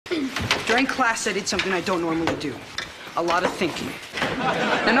During class, I did something I don't normally do. A lot of thinking.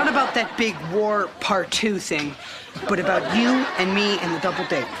 Now, not about that big war part 2 thing, but about you and me and the double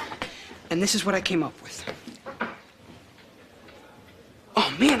date. And this is what I came up with.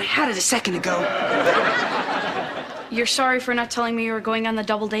 Oh, man, I had it a second ago. You're sorry for not telling me you were going on the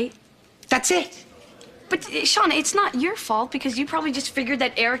double date? That's it. But, Shawn, it's not your fault because you probably just figured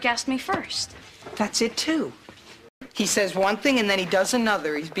that Eric asked me first. That's it, too. He says one thing and then he does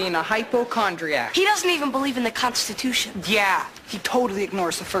another. He's being a hypochondriac. He doesn't even believe in the Constitution. Yeah, he totally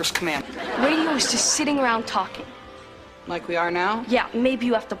ignores the first commandment. Radio is just sitting around talking. Like we are now? Yeah, maybe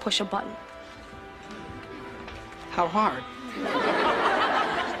you have to push a button. How hard?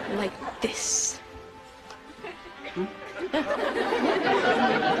 Like this.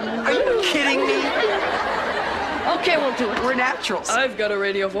 Are you kidding me? Okay, we'll do it. We're naturals. I've got a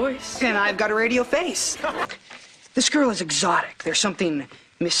radio voice. And I've got a radio face. This girl is exotic. There's something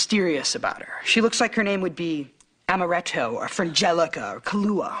mysterious about her. She looks like her name would be Amaretto or Frangelica or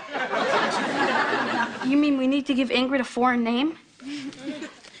Kahlua. You mean we need to give Ingrid a foreign name?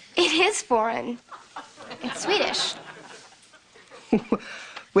 It is foreign. It's Swedish.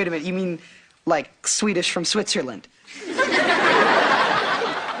 Wait a minute, you mean like Swedish from Switzerland?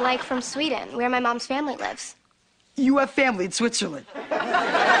 Like from Sweden, where my mom's family lives. You have family in Switzerland?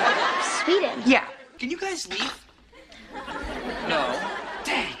 Sweden? Yeah. Can you guys leave? No.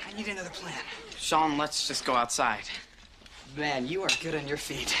 Dang, I need another plan. Shawn, let's just go outside. Man, you are good on your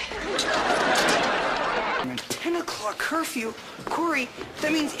feet. 10 o'clock curfew? Corey,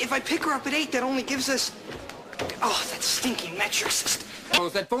 that means if I pick her up at 8, that only gives us... Oh, that stinking metro system. Oh,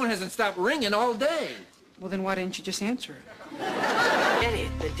 that phone hasn't stopped ringing all day. Well, then why didn't you just answer it? Get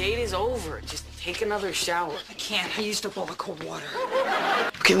it. The date is over. Just take another shower. I can't. I used up all the cold water.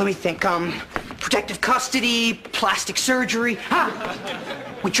 Okay, let me think. Protective custody, plastic surgery.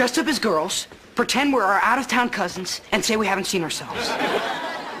 We dress up as girls, pretend we're our out-of-town cousins, and say we haven't seen ourselves.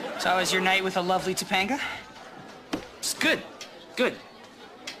 So how was your night with a lovely Topanga? It's good. Good.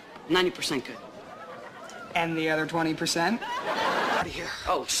 90% good. And the other 20%? Out of here.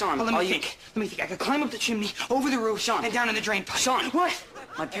 Oh, Shawn, Let me think. I could climb up the chimney, over the roof, Shawn, and down in the drain pipe. Shawn. What?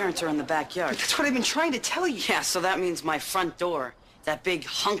 My parents are in the backyard. That's what I've been trying to tell you. Yeah, so that means my front door, that big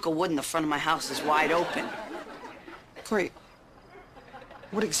hunk of wood in the front of my house, is wide open. Corey,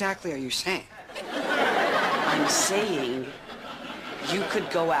 what exactly are you saying? I'm saying you could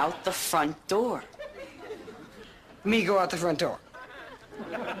go out the front door. Me go out the front door.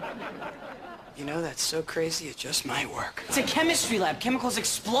 You know, that's so crazy, it just might work. It's a chemistry lab. Chemicals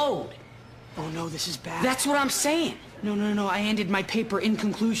explode. Oh, no, this is bad. That's what I'm saying. No. I ended my paper in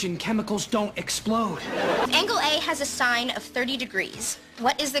conclusion. Chemicals don't explode. Angle A has a sine of 30 degrees.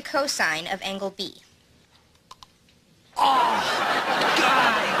 What is the cosine of angle B? I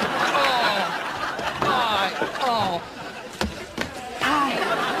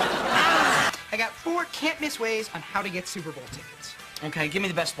got 4 can't-miss ways on how to get Super Bowl tickets. Okay, give me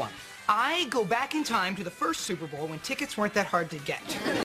the best one. I go back in time to the first Super Bowl when tickets weren't that hard to get.